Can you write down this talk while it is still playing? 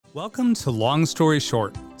Welcome to Long Story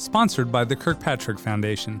Short, sponsored by the Kirkpatrick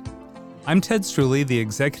Foundation. I'm Ted Struley, the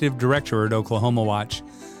Executive Director at Oklahoma Watch.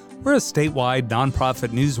 We're a statewide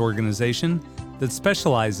nonprofit news organization that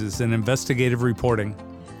specializes in investigative reporting.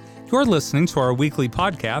 You're listening to our weekly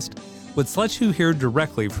podcast, which lets you hear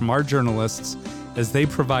directly from our journalists as they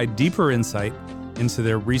provide deeper insight into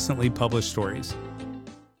their recently published stories.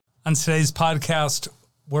 On today's podcast,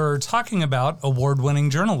 we're talking about award-winning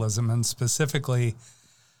journalism and specifically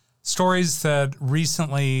stories that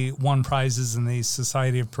recently won prizes in the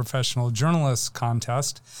Society of Professional Journalists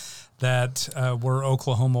contest that were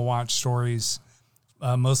Oklahoma Watch stories,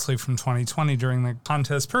 mostly from 2020 during the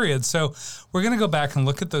contest period. So we're going to go back and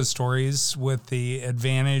look at those stories with the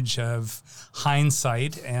advantage of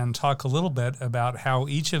hindsight and talk a little bit about how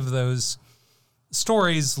each of those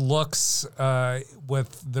stories looks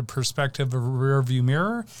with the perspective of a rearview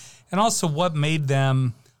mirror, and also what made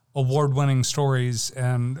them award-winning stories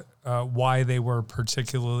and why they were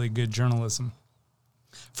particularly good journalism.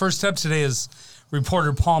 First up today is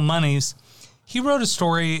reporter Paul Muniz. He wrote a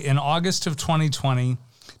story in August of 2020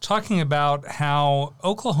 talking about how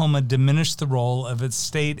Oklahoma diminished the role of its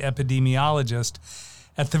state epidemiologist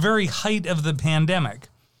at the very height of the pandemic.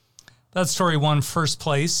 That story won first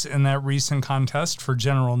place in that recent contest for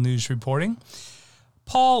general news reporting.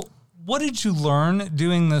 Paul, what did you learn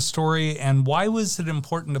doing this story, and why was it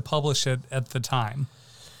important to publish it at the time?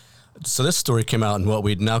 So this story came out in what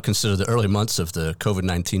we'd now consider the early months of the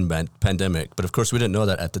COVID-19 pandemic, but of course we didn't know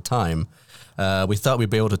that at the time. We thought we'd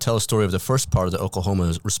be able to tell a story of the first part of the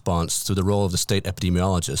Oklahoma response through the role of the state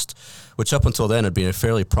epidemiologist, which up until then had been a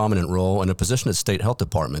fairly prominent role and a position at the state health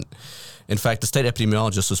department. In fact, the state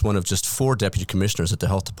epidemiologist was one of just 4 deputy commissioners at the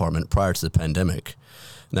health department prior to the pandemic.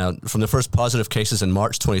 Now, from the first positive cases in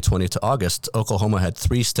March 2020 to August, Oklahoma had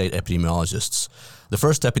 3 state epidemiologists. The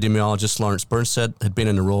first epidemiologist, Lawrence Burnstead, had been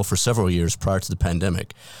in the role for several years prior to the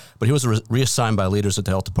pandemic, but he was reassigned by leaders at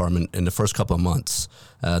the health department in the first couple of months.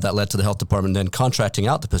 That led to the health department then contracting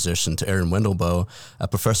out the position to Aaron Wendelboe, a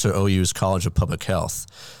professor at OU's College of Public Health.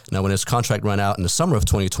 Now, when his contract ran out in the summer of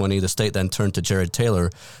 2020, the state then turned to Jared Taylor,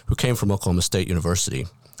 who came from Oklahoma State University.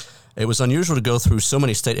 It was unusual to go through so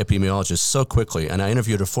many state epidemiologists so quickly, and I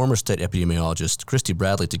interviewed a former state epidemiologist, Christy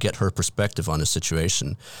Bradley, to get her perspective on the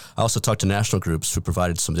situation. I also talked to national groups who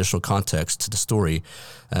provided some additional context to the story,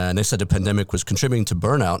 and they said the pandemic was contributing to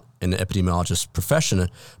burnout in the epidemiologist profession,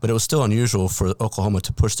 but it was still unusual for Oklahoma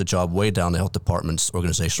to push the job way down the health department's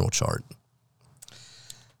organizational chart.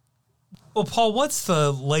 Well, Paul, what's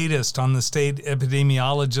the latest on the state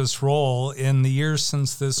epidemiologist's role in the years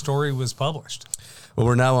since this story was published? Well,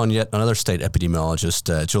 we're now on yet another state epidemiologist,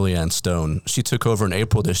 Julianne Stone. She took over in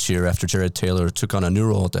April this year after Jared Taylor took on a new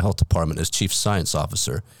role at the health department as chief science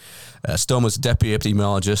officer. Stone was a deputy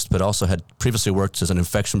epidemiologist, but also had previously worked as an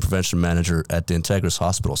infection prevention manager at the Integris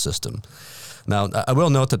hospital system. Now, I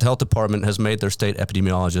will note that the health department has made their state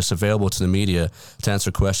epidemiologists available to the media to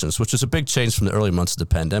answer questions, which is a big change from the early months of the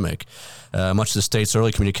pandemic. Much of the state's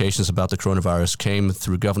early communications about the coronavirus came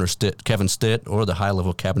through Governor Kevin Stitt or the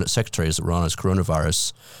high-level cabinet secretaries that were on his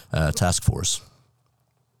coronavirus task force.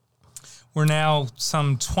 We're now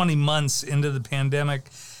some 20 months into the pandemic.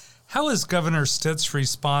 How has Governor Stitt's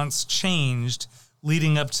response changed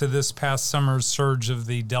leading up to this past summer's surge of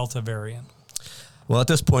the Delta variant? Well, at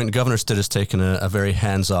this point, Governor Stitt has taken a very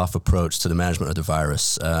hands-off approach to the management of the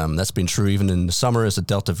virus. That's been true even in the summer as the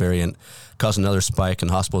Delta variant caused another spike in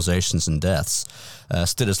hospitalizations and deaths.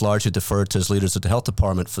 Stitt has largely deferred to his leaders at the health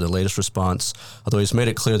department for the latest response, although he's made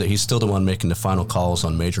it clear that he's still the one making the final calls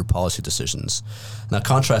on major policy decisions. Now,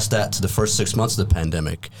 contrast that to the first 6 months of the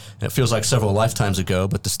pandemic. It feels like several lifetimes ago,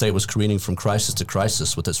 but the state was careening from crisis to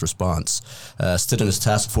crisis with its response. Stitt and his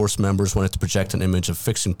task force members wanted to project an image of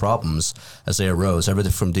fixing problems as they arose,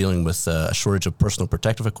 everything from dealing with a shortage of personal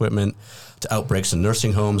protective equipment to outbreaks in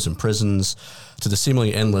nursing homes and prisons to the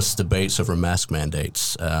seemingly endless debates over mask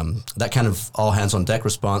mandates. That kind of all-hands-on-deck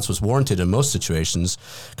response was warranted in most situations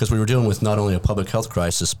because we were dealing with not only a public health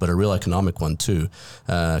crisis, but a real economic one, too.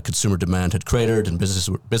 Consumer demand had cratered, and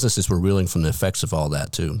businesses were reeling from the effects of all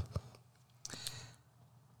that, too.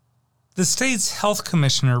 The state's health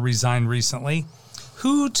commissioner resigned recently.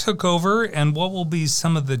 Who took over, and what will be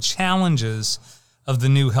some of the challenges of the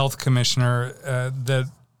new health commissioner that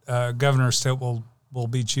Governor Stitt will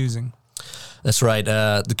be choosing? That's right.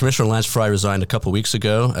 The Commissioner Lance Fry resigned a couple weeks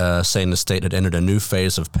ago, saying the state had entered a new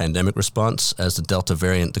phase of pandemic response as the Delta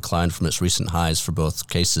variant declined from its recent highs for both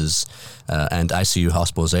cases and ICU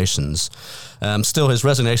hospitalizations. Still, his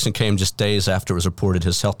resignation came just days after it was reported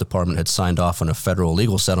his health department had signed off on a federal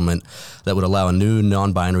legal settlement that would allow a new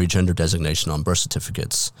non-binary gender designation on birth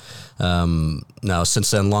certificates. Now, since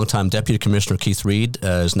then, longtime Deputy Commissioner Keith Reed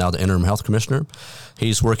is now the interim health commissioner.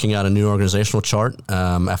 He's working out a new organizational chart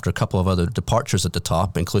after a couple of other departures at the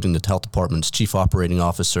top, including the health department's chief operating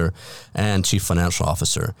officer and chief financial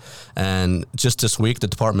officer. And just this week, the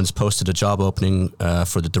department's posted a job opening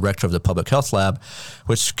for the director of the public health lab,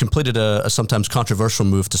 which completed a sometimes controversial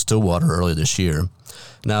move to Stillwater earlier this year.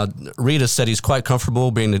 Now, Reed has said he's quite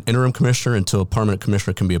comfortable being an interim commissioner until a permanent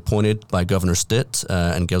commissioner can be appointed by Governor Stitt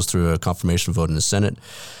and goes through a confirmation vote in the Senate.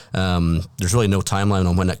 There's really no timeline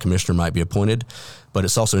on when that commissioner might be appointed, but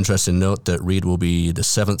it's also interesting to note that Reed will be the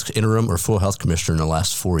 7th interim or full health commissioner in the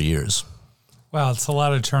last 4 years. Wow, it's a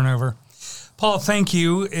lot of turnover. Paul, thank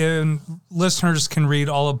you. And listeners can read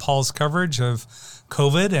all of Paul's coverage of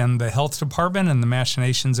COVID and the health department and the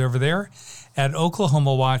machinations over there at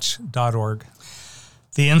oklahomawatch.org.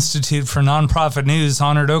 The Institute for Nonprofit News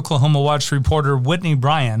honored Oklahoma Watch reporter Whitney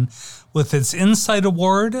Bryan with its Insight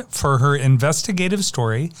Award for her investigative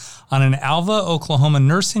story on an Alva, Oklahoma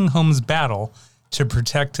nursing home's battle to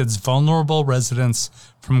protect its vulnerable residents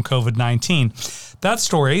from COVID-19. That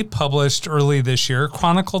story, published early this year,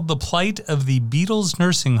 chronicled the plight of the Beatles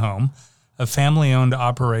Nursing Home, a family-owned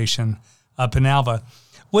operation up in Alva.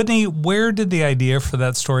 Whitney, where did the idea for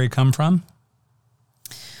that story come from?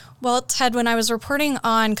 Well, Ted, when I was reporting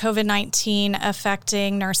on COVID-19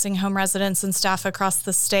 affecting nursing home residents and staff across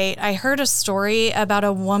the state, I heard a story about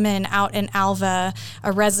a woman out in Alva,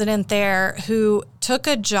 a resident there, who took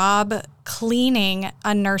a job cleaning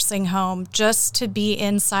a nursing home just to be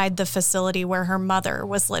inside the facility where her mother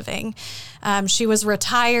was living. She was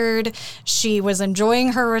retired. She was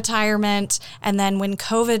enjoying her retirement. And then when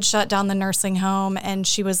COVID shut down the nursing home and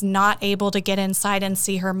she was not able to get inside and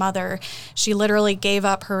see her mother, she literally gave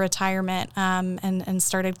up her retirement and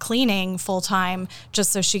started cleaning full time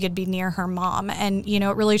just so she could be near her mom. And, you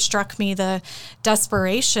know, it really struck me the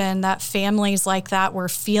desperation that families like that were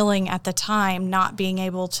feeling at the time, not being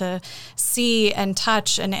able to see and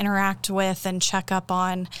touch and interact with and check up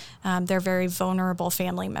on their very vulnerable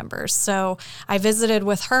family members. So I visited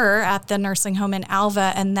with her at the nursing home in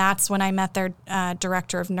Alva, and that's when I met their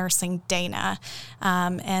director of nursing, Dana.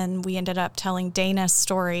 And we ended up telling Dana's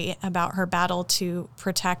story about her battle to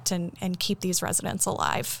protect and keep these residents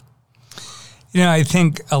alive. You know, I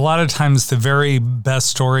think a lot of times the very best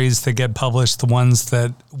stories that get published, the ones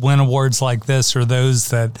that win awards like this, are those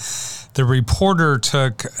that the reporter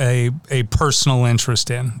took a personal interest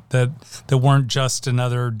in, that weren't just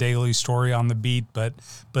another daily story on the beat, but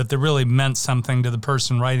that really meant something to the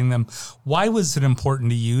person writing them. Why was it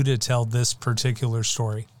important to you to tell this particular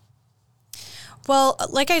story? Well,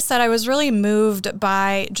 like I said, I was really moved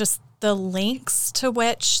by just the lengths to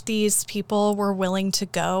which these people were willing to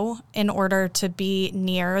go in order to be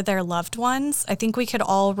near their loved ones. I think we could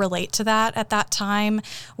all relate to that at that time,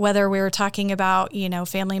 whether we were talking about, you know,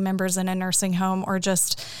 family members in a nursing home or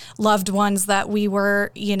just loved ones that we were,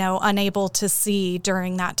 you know, unable to see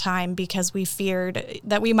during that time because we feared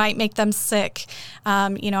that we might make them sick.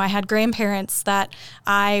 You know, I had grandparents that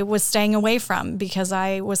I was staying away from because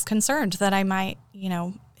I was concerned that I might, you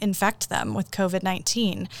know, infect them with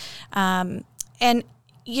COVID-19. And,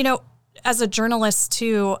 you know, as a journalist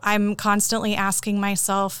too, I'm constantly asking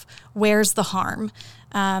myself, where's the harm?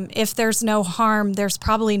 If there's no harm, there's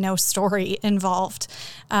probably no story involved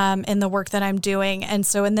in the work that I'm doing. And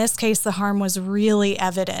so in this case, the harm was really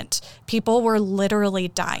evident. People were literally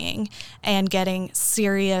dying and getting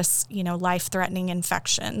serious, you know, life-threatening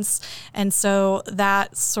infections. And so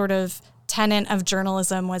that sort of tenet of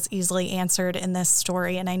journalism was easily answered in this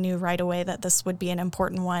story, and I knew right away that this would be an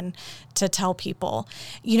important one to tell people.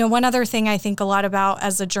 You know, one other thing I think a lot about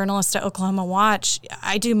as a journalist at Oklahoma Watch,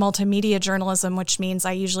 I do multimedia journalism, which means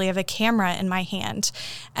I usually have a camera in my hand.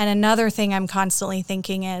 And another thing I'm constantly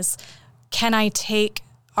thinking is, can I take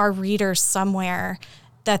our readers somewhere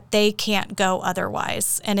that they can't go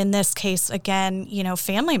otherwise? And in this case, again, you know,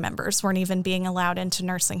 family members weren't even being allowed into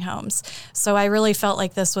nursing homes. So I really felt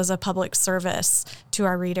like this was a public service to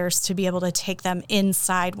our readers to be able to take them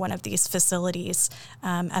inside one of these facilities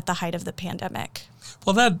at the height of the pandemic.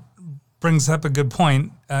 Well, that brings up a good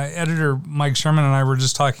point. Editor Mike Sherman and I were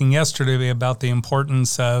just talking yesterday about the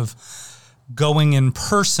importance of going in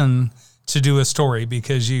person to do a story,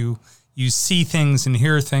 because you see things and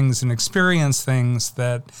hear things and experience things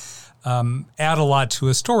that add a lot to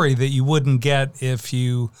a story that you wouldn't get if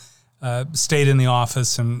you stayed in the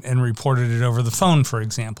office and reported it over the phone, for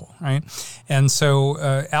example, right? And so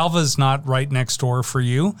Alva's not right next door for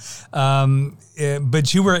you,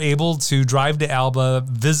 but you were able to drive to Alva,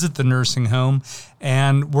 visit the nursing home,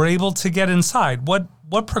 and were able to get inside.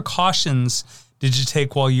 What precautions did you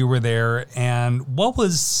take while you were there, and what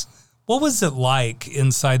was What was it like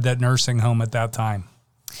inside that nursing home at that time?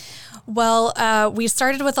 Well, we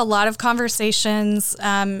started with a lot of conversations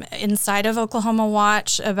inside of Oklahoma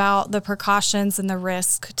Watch about the precautions and the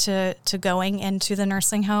risk to going into the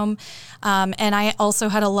nursing home. And I also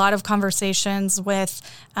had a lot of conversations with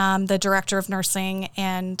the director of nursing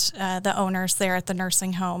and the owners there at the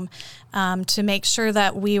nursing home to make sure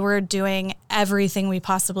that we were doing everything we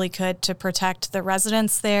possibly could to protect the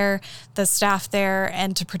residents there, the staff there,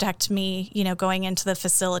 and to protect me, going into the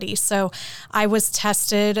facility. So I was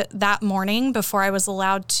tested that morning before I was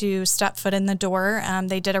allowed to step foot in the door.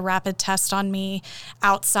 They did a rapid test on me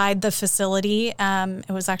outside the facility.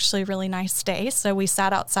 It was actually a really nice day. So we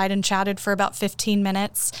sat outside and chatted for about 15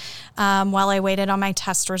 minutes while I waited on my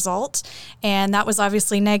test result. And that was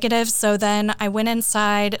obviously negative. So then I went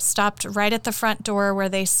inside, stopped right at the front door where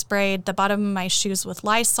they sprayed the bottom of my shoes with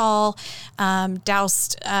Lysol,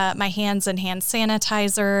 doused my hands in hand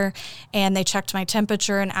sanitizer, and they checked my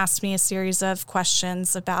temperature and asked me a series of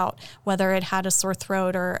questions about whether it had a sore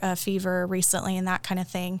throat or a fever recently and that kind of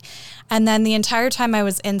thing. And then the entire time I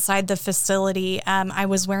was inside the facility, I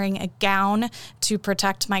was wearing a gown to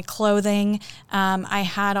protect my clothing. I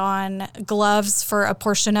had on gloves for a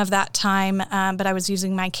portion of that time, but I was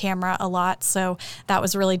using my camera a lot, so that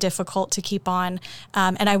was really difficult to keep on.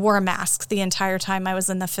 And I wore a mask the entire time I was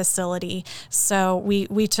in the facility. So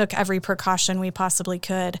we took every precaution we possibly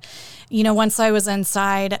could. Once I was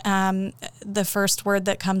inside, the first word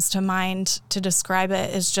that comes to mind to describe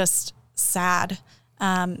it is just sad.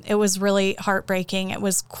 It was really heartbreaking. It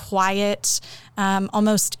was quiet,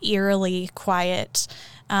 almost eerily quiet.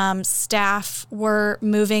 Staff were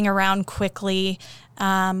moving around quickly,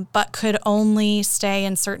 but could only stay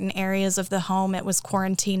in certain areas of the home. It was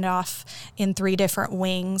quarantined off in 3 different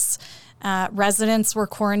wings. Residents were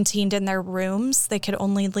quarantined in their rooms. They could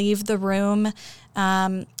only leave the room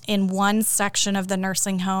in one section of the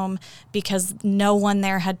nursing home because no one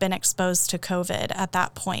there had been exposed to COVID at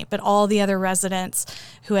that point. But all the other residents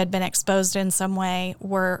who had been exposed in some way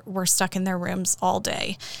were stuck in their rooms all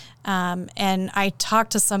day. And I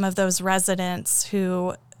talked to some of those residents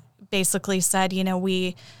who basically said,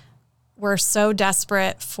 we were so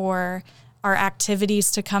desperate for our activities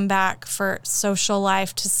to come back, for social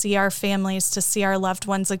life, to see our families, to see our loved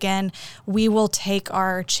ones again. We will take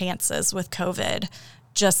our chances with COVID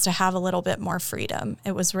just to have a little bit more freedom.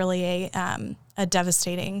 It was really a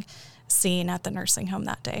devastating scene at the nursing home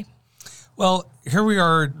that day. Well, here we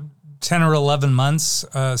are 10 or 11 months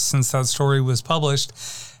since that story was published.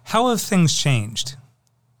 How have things changed?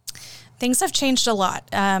 Things have changed a lot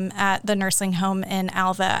at the nursing home in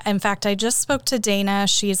Alva. In fact, I just spoke to Dana.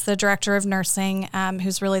 She's the director of nursing,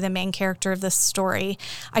 who's really the main character of this story.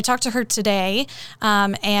 I talked to her today,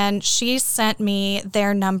 and she sent me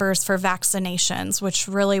their numbers for vaccinations, which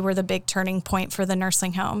really were the big turning point for the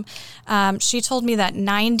nursing home. She told me that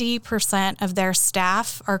 90% of their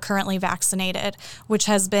staff are currently vaccinated, which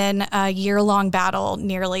has been a year-long battle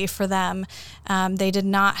nearly for them. They did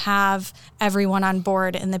not have everyone on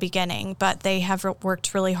board in the beginning, but they have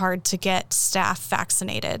worked really hard to get staff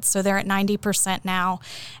vaccinated. So they're at 90% now,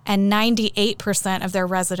 and 98% of their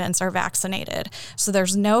residents are vaccinated. So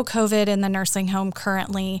there's no COVID in the nursing home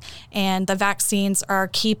currently, and the vaccines are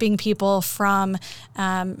keeping people from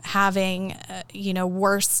having,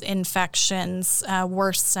 worse infections,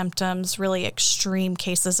 worse symptoms, really extreme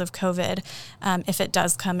cases of COVID if it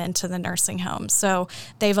does come into the nursing home. So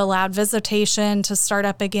they've allowed visitation to start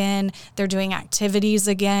up again. They're doing activities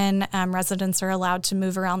again. Residents are allowed to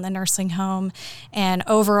move around the nursing home. And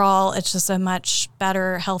overall, it's just a much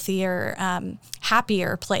better, healthier,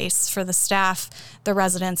 happier place for the staff, the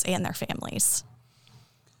residents, and their families.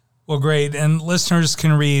 Well, great. And listeners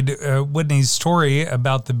can read Whitney's story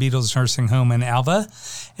about the Beatles Nursing Home in Alva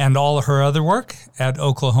and all her other work at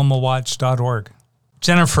oklahomawatch.org.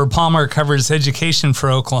 Jennifer Palmer covers education for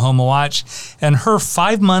Oklahoma Watch, and her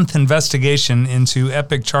 5-month investigation into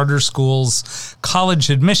Epic Charter Schools' college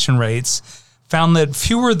admission rates found that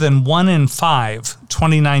fewer than 1 in 5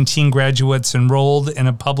 2019 graduates enrolled in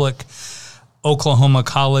a public Oklahoma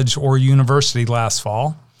college or university last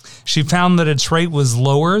fall. She found that its rate was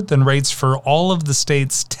lower than rates for all of the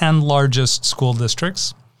state's 10 largest school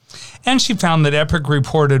districts. And she found that Epic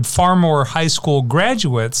reported far more high school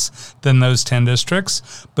graduates than those 10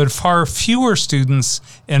 districts, but far fewer students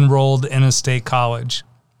enrolled in a state college.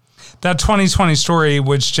 That 2020 story,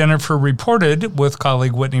 which Jennifer reported with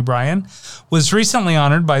colleague Whitney Bryan, was recently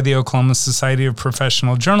honored by the Oklahoma Society of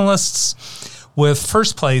Professional Journalists with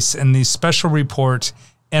first place in the Special Report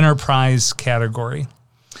Enterprise category.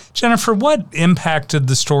 Jennifer, what impact did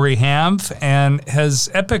the story have, and has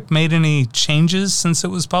Epic made any changes since it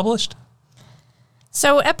was published?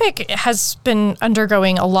 So Epic has been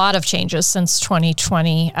undergoing a lot of changes since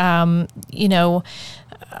 2020.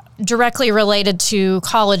 Directly related to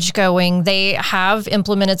college going, they have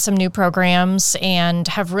implemented some new programs and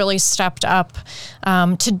have really stepped up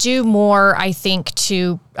to do more, I think,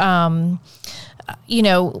 to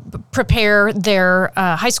prepare their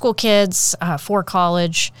high school kids for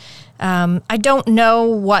college. I don't know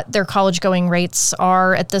what their college-going rates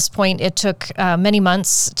are at this point. It took many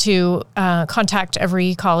months to contact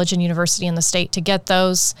every college and university in the state to get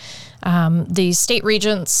those. The state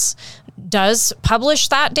regents does publish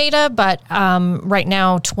that data, but right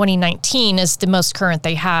now 2019 is the most current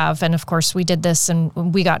they have. And of course, we did this and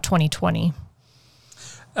we got 2020.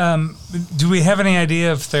 Do we have any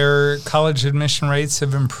idea if their college admission rates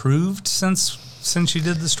have improved since you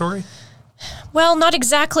did the story? Well, not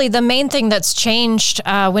exactly. The main thing that's changed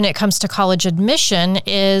when it comes to college admission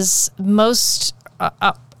is most,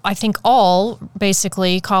 I think all,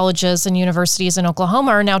 basically, colleges and universities in Oklahoma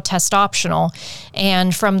are now test optional.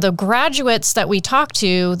 And from the graduates that we talked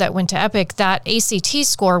to that went to Epic, that ACT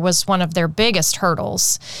score was one of their biggest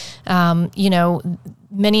hurdles.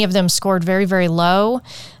 Many of them scored very, very low.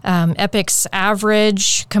 Epic's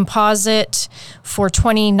average composite for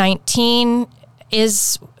 2019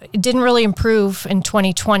 didn't really improve in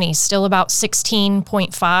 2020, still about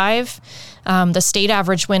 16.5. The state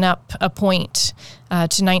average went up a point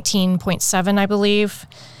to 19.7, I believe.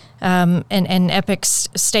 And Epic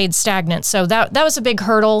stayed stagnant. So that was a big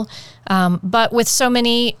hurdle. But with so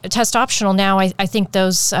many test optional now, I think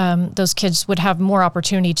those kids would have more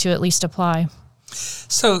opportunity to at least apply.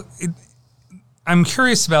 So I'm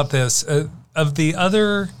curious about this. Of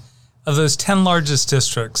those 10 largest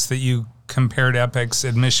districts that you compared Epic's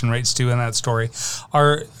admission rates to in that story,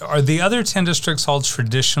 are the other 10 districts all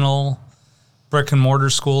traditional brick and mortar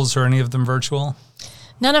schools, or any of them virtual?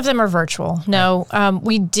 None of them are virtual. No,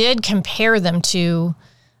 we did compare them to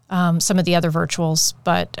some of the other virtuals,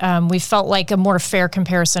 but we felt like a more fair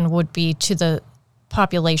comparison would be to the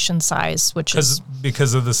population size, which is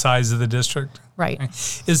because of the size of the district. Right.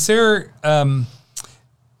 Is there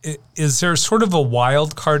sort of a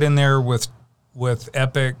wild card in there with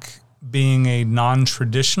Epic being a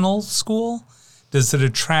non-traditional school? Does it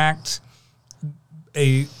attract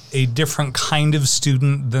a different kind of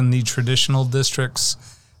student than the traditional districts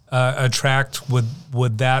attract?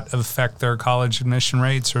 Would that affect their college admission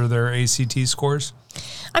rates or their ACT scores?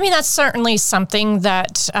 I mean, that's certainly something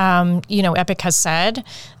that, Epic has said.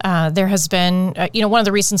 There has been, one of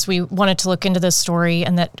the reasons we wanted to look into this story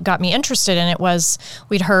and that got me interested in it was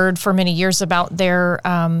we'd heard for many years about their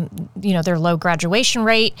low graduation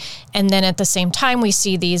rate. And then at the same time, we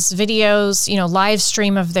see these videos, live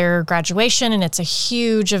stream of their graduation, and it's a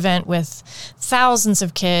huge event with thousands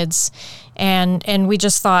of kids. And we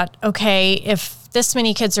just thought, okay, if this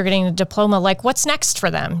many kids are getting a diploma, like what's next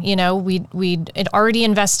for them? We'd already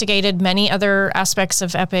investigated many other aspects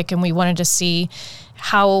of Epic, and we wanted to see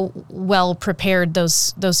how well prepared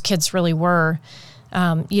those kids really were.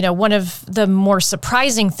 One of the more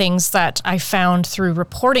surprising things that I found through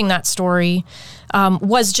reporting that story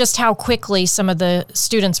was just how quickly some of the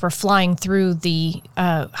students were flying through the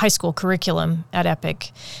high school curriculum at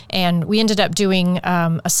Epic. And we ended up doing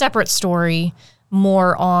a separate story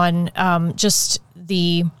more on just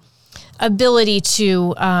the ability to,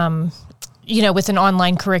 with an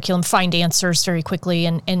online curriculum, find answers very quickly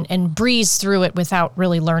and breeze through it without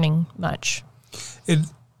really learning much.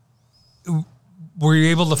 Were you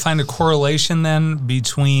able to find a correlation then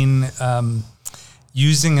between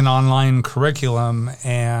using an online curriculum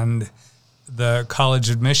and the college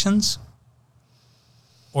admissions?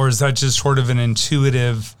 Or is that just sort of an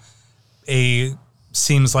intuitive A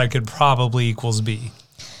seems like it probably equals B?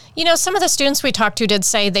 Some of the students we talked to did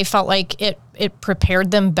say they felt like it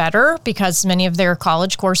prepared them better because many of their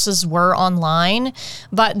college courses were online.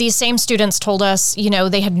 But these same students told us,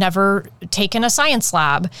 they had never taken a science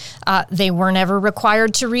lab. They were never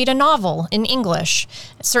required to read a novel in English.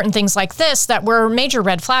 Certain things like this that were major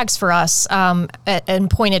red flags for us and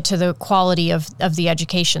pointed to the quality of the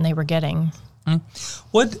education they were getting.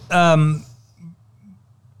 What...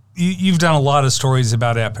 You've done a lot of stories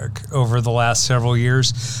about Epic over the last several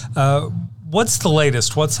years. What's the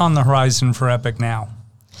latest? What's on the horizon for Epic now?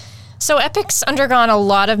 So Epic's undergone a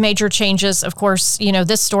lot of major changes. Of course,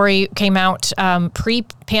 this story came out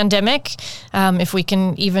pre-pandemic. pandemic, if we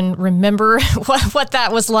can even remember what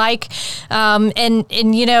that was like. And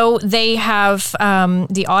they have,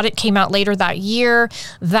 the audit came out later that year.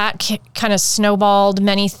 That kind of snowballed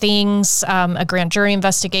many things, a grand jury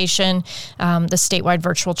investigation. The statewide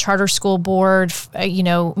virtual charter school board,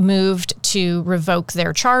 moved to revoke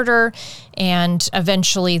their charter. And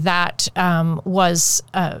eventually that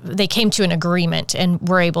they came to an agreement and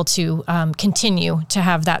were able to continue to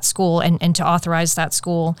have that school and to authorize that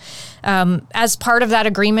school. As part of that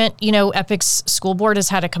agreement, EPIC's school board has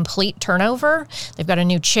had a complete turnover. They've got a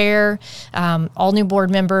new chair, all new board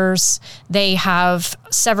members. They have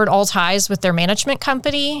severed all ties with their management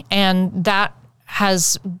company, and that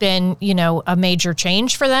has been, a major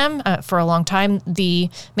change for them for a long time. The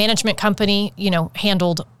management company,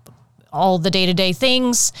 handled all the day-to-day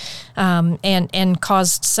things and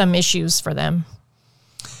caused some issues for them.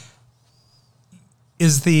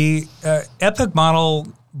 Is the EPIC model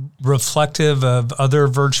reflective of other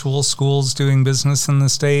virtual schools doing business in the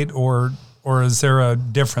state, or is there a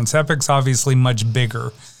difference? EPIC's obviously much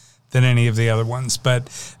bigger than any of the other ones,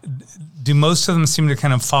 but do most of them seem to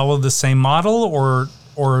kind of follow the same model, or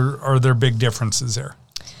are there big differences there?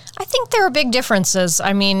 I think there are big differences.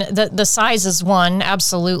 I mean, the size is one,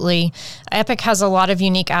 absolutely. EPIC has a lot of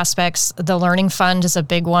unique aspects. The Learning Fund is a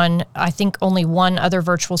big one. I think only one other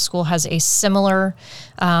virtual school has a similar,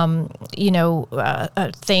 thing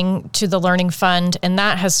to the Learning Fund, and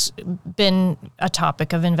that has been a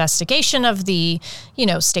topic of investigation of the,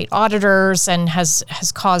 state auditors, and has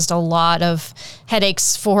caused a lot of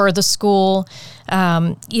headaches for the school.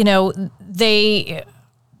 They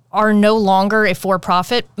are no longer a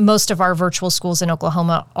for-profit. Most of our virtual schools in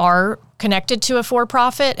Oklahoma are connected to a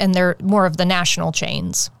for-profit, and they're more of the national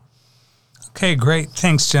chains. Okay, great.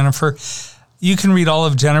 Thanks, Jennifer. You can read all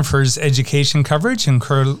of Jennifer's education coverage,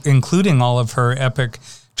 including all of her EPIC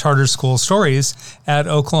charter school stories, at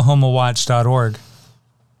oklahomawatch.org.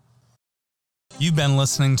 You've been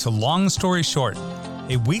listening to Long Story Short,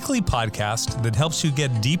 a weekly podcast that helps you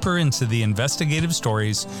get deeper into the investigative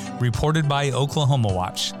stories reported by Oklahoma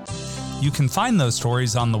Watch. You can find those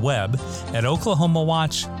stories on the web at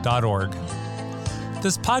oklahomawatch.org.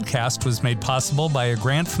 This podcast was made possible by a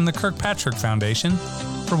grant from the Kirkpatrick Foundation,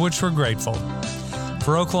 for which we're grateful.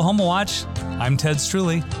 For Oklahoma Watch, I'm Ted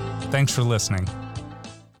Struley. Thanks for listening.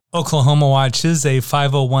 Oklahoma Watch is a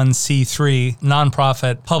 501c3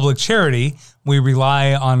 nonprofit public charity. We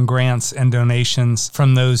rely on grants and donations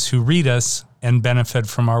from those who read us and benefit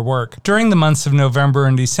from our work. During the months of November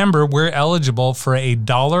and December, we're eligible for a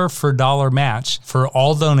dollar-for-dollar match for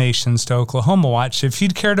all donations to Oklahoma Watch. If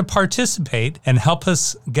you'd care to participate and help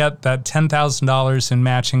us get that $10,000 in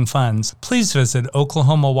matching funds, please visit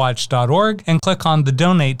oklahomawatch.org and click on the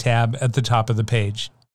Donate tab at the top of the page.